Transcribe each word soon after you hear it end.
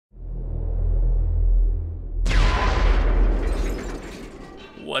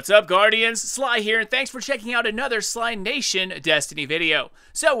What's up, Guardians? Sly here, and thanks for checking out another Sly Nation Destiny video.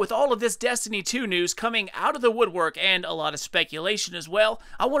 So, with all of this Destiny 2 news coming out of the woodwork and a lot of speculation as well,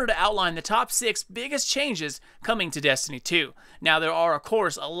 I wanted to outline the top 6 biggest changes coming to Destiny 2. Now, there are, of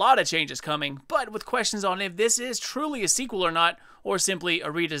course, a lot of changes coming, but with questions on if this is truly a sequel or not, or simply a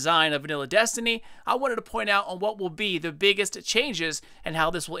redesign of vanilla Destiny, I wanted to point out on what will be the biggest changes and how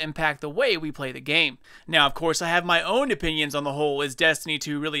this will impact the way we play the game. Now, of course, I have my own opinions on the whole is Destiny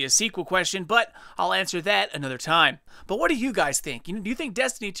 2 really a sequel question, but I'll answer that another time. But what do you guys think? Do you think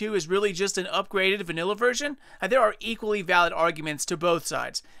Destiny 2 is really just an upgraded vanilla version? There are equally valid arguments to both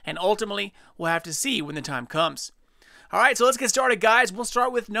sides, and ultimately, we'll have to see when the time comes. Alright, so let's get started, guys. We'll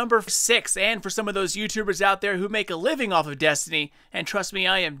start with number 6, and for some of those YouTubers out there who make a living off of Destiny, and trust me,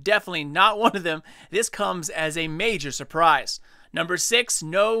 I am definitely not one of them, this comes as a major surprise. Number 6,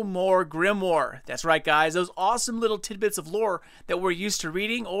 no more Grimoire. That's right, guys, those awesome little tidbits of lore that we're used to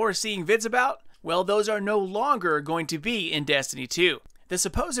reading or seeing vids about, well, those are no longer going to be in Destiny 2. The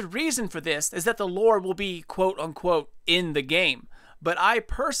supposed reason for this is that the lore will be quote-unquote in the game, but I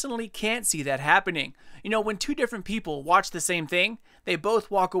personally can't see that happening. When two different people watch the same thing, they both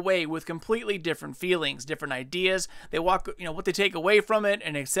walk away with completely different feelings, different ideas. They walk, what they take away from it,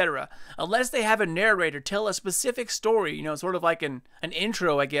 and etc. Unless they have a narrator tell a specific story, sort of like an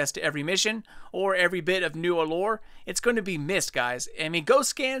intro, I guess, to every mission or every bit of new lore, it's going to be missed, guys. I mean, ghost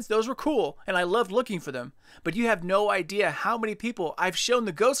scans, those were cool, and I loved looking for them. But you have no idea how many people I've shown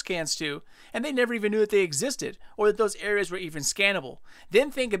the ghost scans to, and they never even knew that they existed, or that those areas were even scannable.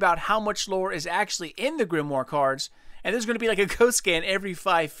 Then think about how much lore is actually in the Grimoire cards, and there's going to be like a ghost scan every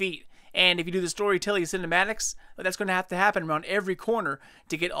 5 feet. And if you do the storytelling cinematics, that's going to have to happen around every corner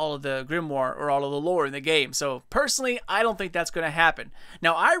to get all of the Grimoire or all of the lore in the game. So personally, I don't think that's going to happen.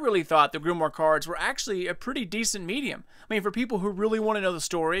 Now, I really thought the Grimoire cards were actually a pretty decent medium. I mean, for people who really want to know the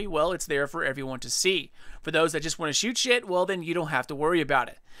story, well, it's there for everyone to see. For those that just want to shoot shit, well, then you don't have to worry about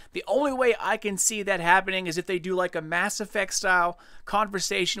it. The only way I can see that happening is if they do like a Mass Effect style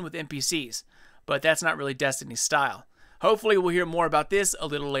conversation with NPCs. But that's not really Destiny's style. Hopefully we'll hear more about this a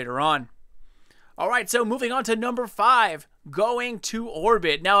little later on. Alright, so moving on to number 5, going to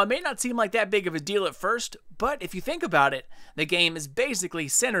orbit. Now, it may not seem like that big of a deal at first, but if you think about it, the game is basically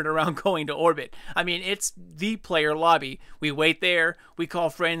centered around going to orbit. I mean, it's the player lobby. We wait there, we call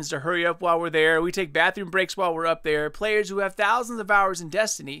friends to hurry up while we're there, we take bathroom breaks while we're up there. Players who have thousands of hours in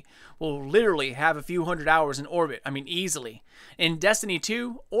Destiny will literally have a few hundred hours in orbit. I mean, easily. In Destiny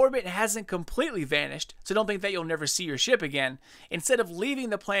 2, orbit hasn't completely vanished, so don't think that you'll never see your ship again. Instead of leaving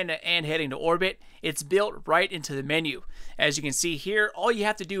the planet and heading to orbit, it's built right into the menu. As you can see here, all you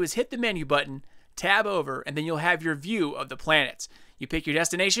have to do is hit the menu button, tab over, and then you'll have your view of the planets. You pick your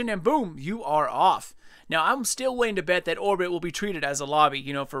destination, and boom, you are off. Now, I'm still willing to bet that orbit will be treated as a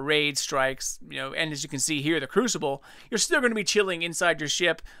lobby, for raids, strikes, and as you can see here, the Crucible, you're still going to be chilling inside your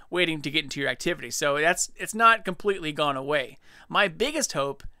ship, waiting to get into your activity. So it's not completely gone away. My biggest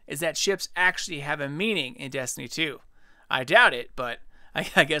hope is that ships actually have a meaning in Destiny 2. I doubt it, but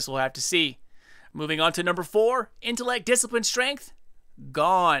I guess we'll have to see. Moving on to number 4, intellect, discipline, strength,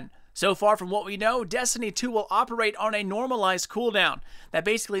 gone. So far from what we know, Destiny 2 will operate on a normalized cooldown. That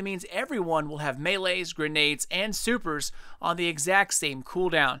basically means everyone will have melees, grenades, and supers on the exact same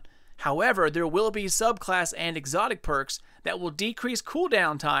cooldown. However, there will be subclass and exotic perks that will decrease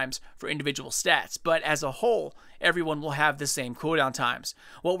cooldown times for individual stats, but as a whole, everyone will have the same cooldown times.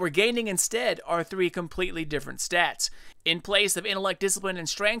 What we're gaining instead are 3 completely different stats. In place of intellect, discipline, and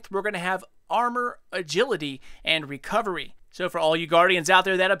strength, we're going to have armor, agility, and recovery. So for all you Guardians out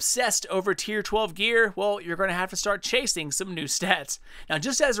there that obsessed over tier 12 gear, well, you're going to have to start chasing some new stats. Now,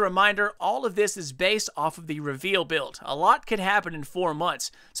 just as a reminder, all of this is based off of the reveal build. A lot could happen in 4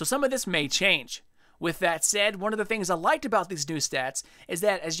 months, so some of this may change. With that said, one of the things I liked about these new stats is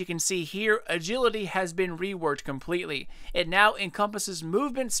that, as you can see here, agility has been reworked completely. It now encompasses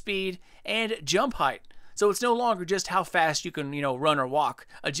movement speed and jump height. So it's no longer just how fast you can, run or walk.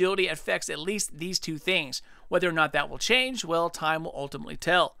 Agility affects at least these 2 things. Whether or not that will change, well, time will ultimately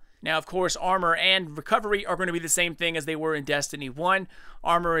tell. Now, of course, armor and recovery are going to be the same thing as they were in Destiny 1.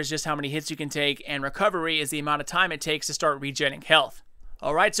 Armor is just how many hits you can take, and recovery is the amount of time it takes to start regenerating health.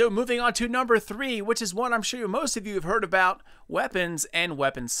 Alright, so moving on to number 3, which is one I'm sure most of you have heard about, weapons and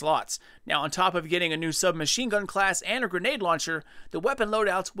weapon slots. Now, on top of getting a new submachine gun class and a grenade launcher, the weapon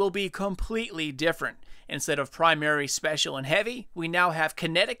loadouts will be completely different. Instead of primary, special, and heavy, we now have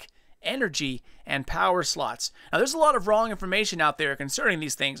kinetic, energy, and power slots. Now, there's a lot of wrong information out there concerning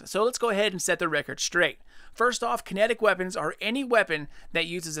these things, so let's go ahead and set the record straight. First off, kinetic weapons are any weapon that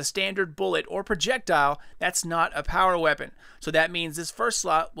uses a standard bullet or projectile that's not a power weapon. So that means this first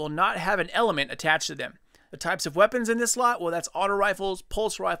slot will not have an element attached to them. The types of weapons in this slot, well, that's auto rifles,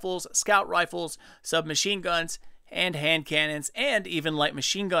 pulse rifles, scout rifles, submachine guns, and hand cannons, and even light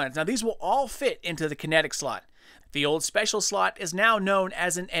machine guns. Now, these will all fit into the kinetic slot. The old special slot is now known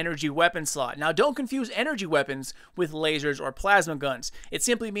as an energy weapon slot. Now, don't confuse energy weapons with lasers or plasma guns. It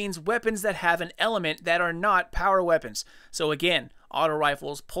simply means weapons that have an element that are not power weapons. So again, auto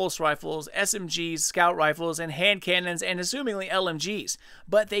rifles, pulse rifles, SMGs, scout rifles, and hand cannons, and assumingly LMGs.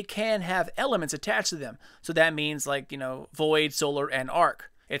 But they can have elements attached to them. So that means like, void, solar, and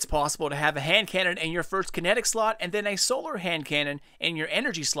arc. It's possible to have a hand cannon in your first kinetic slot and then a solar hand cannon in your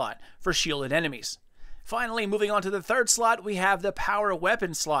energy slot for shielded enemies. Finally, moving on to the third slot, we have the power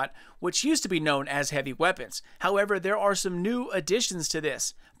weapon slot, which used to be known as heavy weapons. However, there are some new additions to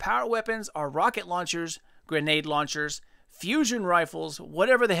this. Power weapons are rocket launchers, grenade launchers, fusion rifles,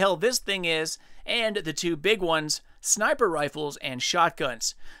 whatever the hell this thing is, and the two big ones, sniper rifles and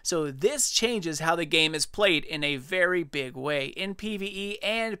shotguns. So this changes how the game is played in a very big way in PvE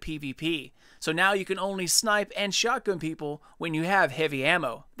and PvP. So now you can only snipe and shotgun people when you have heavy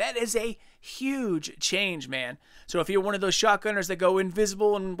ammo. That is a huge change, man. So if you're one of those shotgunners that go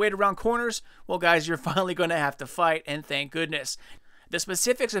invisible and wait around corners, well guys, you're finally going to have to fight, and thank goodness. The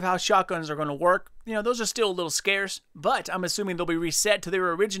specifics of how shotguns are going to work, those are still a little scarce, but I'm assuming they'll be reset to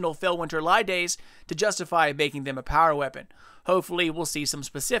their original Felwinter Lie days to justify making them a power weapon. Hopefully we'll see some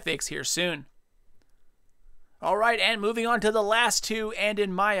specifics here soon. Alright, and moving on to the last two, and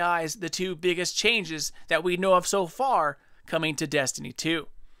in my eyes, the two biggest changes that we know of so far coming to Destiny 2.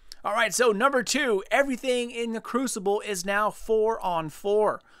 Alright, so number 2, everything in the Crucible is now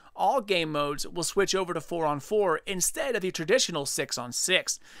 4-on-4. All game modes will switch over to 4-on-4 instead of the traditional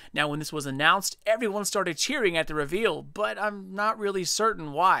 6-on-6. Now, when this was announced, everyone started cheering at the reveal, but I'm not really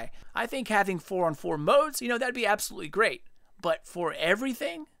certain why. I think having 4-on-4 modes, that'd be absolutely great. But for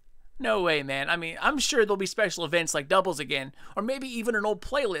everything? No way, man. I mean, I'm sure there'll be special events like doubles again, or maybe even an old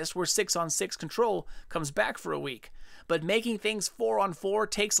playlist where 6-on-6 control comes back for a week. But making things 4-on-4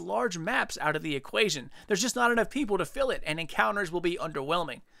 takes large maps out of the equation. There's just not enough people to fill it, and encounters will be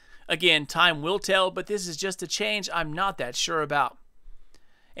underwhelming. Again, time will tell, but this is just a change I'm not that sure about.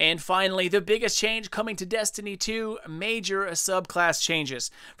 And finally, the biggest change coming to Destiny 2, major subclass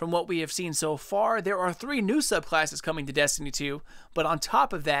changes. From what we have seen so far, there are 3 new subclasses coming to Destiny 2, but on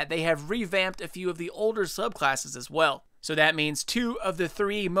top of that, they have revamped a few of the older subclasses as well. So that means 2 of the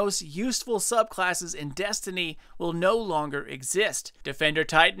 3 most useful subclasses in Destiny will no longer exist. Defender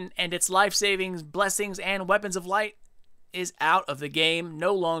Titan and its life savings, blessings, and weapons of light is out of the game,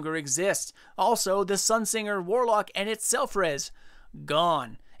 no longer exists. Also, the Sunsinger Warlock and its self-res,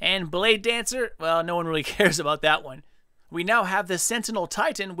 gone. And Blade Dancer, well, no one really cares about that one. We now have the Sentinel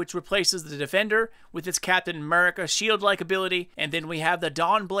Titan, which replaces the Defender with its Captain America shield-like ability, and then we have the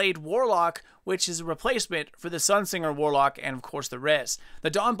Dawnblade Warlock, which is a replacement for the Sunsinger Warlock and, of course, the res. The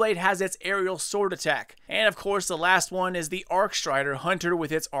Dawnblade has its aerial sword attack. And, of course, the last one is the Arcstrider Hunter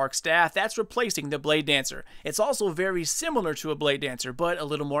with its Arc Staff. That's replacing the Blade Dancer. It's also very similar to a Blade Dancer, but a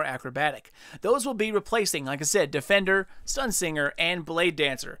little more acrobatic. Those will be replacing, like I said, Defender, Sunsinger, and Blade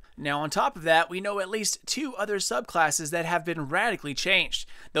Dancer. Now, on top of that, we know at least 2 other subclasses that have been radically changed.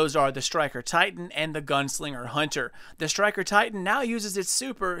 Those are the Striker Titan and the Gunslinger Hunter. The Striker Titan now uses its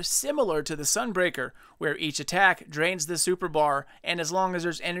super similar to the Sunbreaker, where each attack drains the super bar, and as long as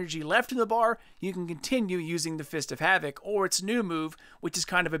there's energy left in the bar, you can continue using the Fist of Havoc, or its new move, which is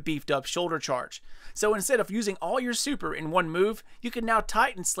kind of a beefed up shoulder charge. So instead of using all your super in one move, you can now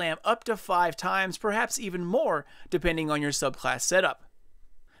Titan Slam up to 5 times, perhaps even more, depending on your subclass setup.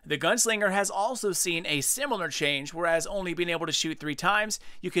 The Gunslinger has also seen a similar change, whereas only being able to shoot 3 times,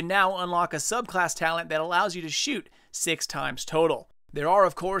 you can now unlock a subclass talent that allows you to shoot 6 times total. There are,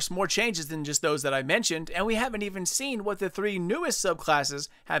 of course, more changes than just those that I mentioned, and we haven't even seen what the 3 newest subclasses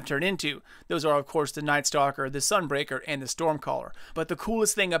have turned into. Those are, of course, the Night Stalker, the Sunbreaker, and the Stormcaller. But the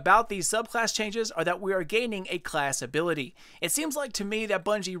coolest thing about these subclass changes are that we are gaining a class ability. It seems like to me that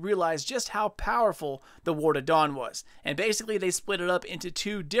Bungie realized just how powerful the Ward of Dawn was, and basically they split it up into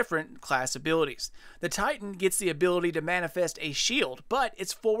 2 different class abilities. The Titan gets the ability to manifest a shield, but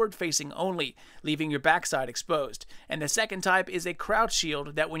it's forward-facing only, leaving your backside exposed. And the second type is a crouch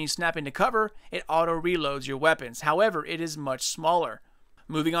shield that when you snap into cover, it auto-reloads your weapons. However, it is much smaller.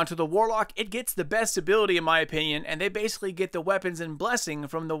 Moving on to the Warlock, it gets the best ability in my opinion, and they basically get the weapons and blessing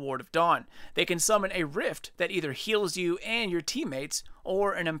from the Ward of Dawn. They can summon a rift that either heals you and your teammates,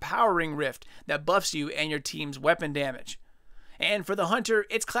 or an empowering rift that buffs you and your team's weapon damage. And for the Hunter,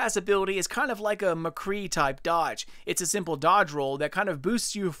 its class ability is kind of like a McCree type dodge. It's a simple dodge roll that kind of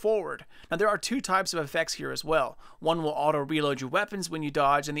boosts you forward. Now there are two types of effects here as well. One will auto reload your weapons when you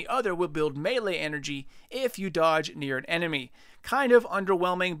dodge, and the other will build melee energy if you dodge near an enemy. Kind of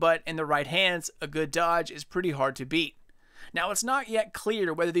underwhelming, but in the right hands, a good dodge is pretty hard to beat. Now, it's not yet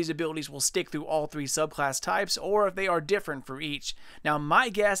clear whether these abilities will stick through all three subclass types or if they are different for each. Now, my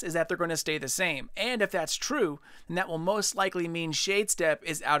guess is that they're going to stay the same, and if that's true, then that will most likely mean Shade Step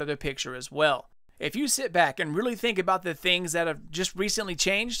is out of the picture as well. If you sit back and really think about the things that have just recently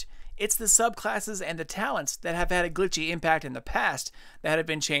changed, it's the subclasses and the talents that have had a glitchy impact in the past that have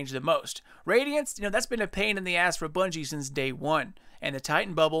been changed the most. Radiance, that's been a pain in the ass for Bungie since day one, and the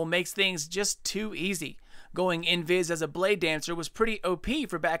Titan Bubble makes things just too easy. Going invis as a Blade Dancer was pretty OP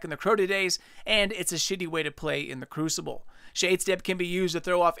for back in the Crota days, and it's a shitty way to play in the Crucible. Shade Step can be used to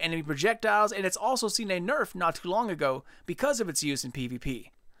throw off enemy projectiles, and it's also seen a nerf not too long ago because of its use in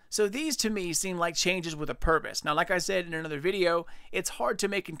PvP. So these to me seem like changes with a purpose. Now, like I said in another video, it's hard to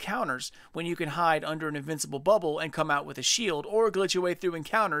make encounters when you can hide under an invincible bubble and come out with a shield, or glitch your way through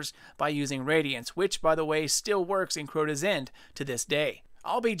encounters by using Radiance, which, by the way, still works in Crota's End to this day.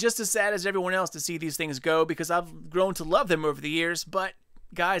 I'll be just as sad as everyone else to see these things go because I've grown to love them over the years, but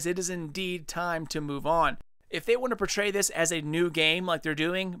guys, it is indeed time to move on. If they want to portray this as a new game like they're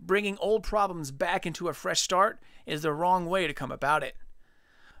doing, bringing old problems back into a fresh start is the wrong way to come about it.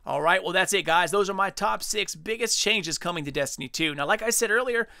 Alright, well that's it guys. Those are my top 6 biggest changes coming to Destiny 2. Now like I said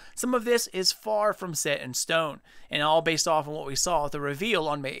earlier, some of this is far from set in stone, and all based off of what we saw at the reveal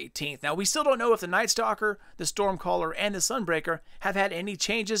on May 18th. Now we still don't know if the Night Stalker, the Stormcaller, and the Sunbreaker have had any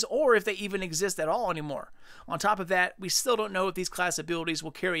changes or if they even exist at all anymore. On top of that, we still don't know if these class abilities will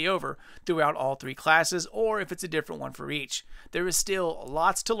carry over throughout all 3 classes or if it's a different one for each. There is still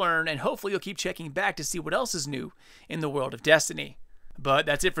lots to learn, and hopefully you'll keep checking back to see what else is new in the world of Destiny. But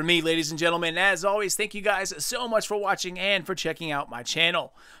that's it for me, ladies and gentlemen. As always, thank you guys so much for watching and for checking out my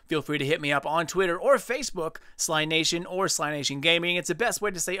channel. Feel free to hit me up on Twitter or Facebook, Sly Nation or Sly Nation Gaming. It's the best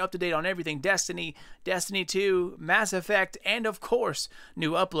way to stay up to date on everything Destiny, Destiny 2, Mass Effect, and of course,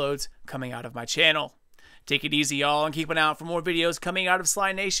 new uploads coming out of my channel. Take it easy, y'all, and keep an eye out for more videos coming out of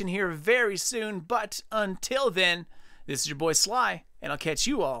Sly Nation here very soon. But until then, this is your boy Sly, and I'll catch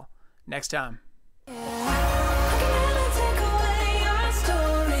you all next time.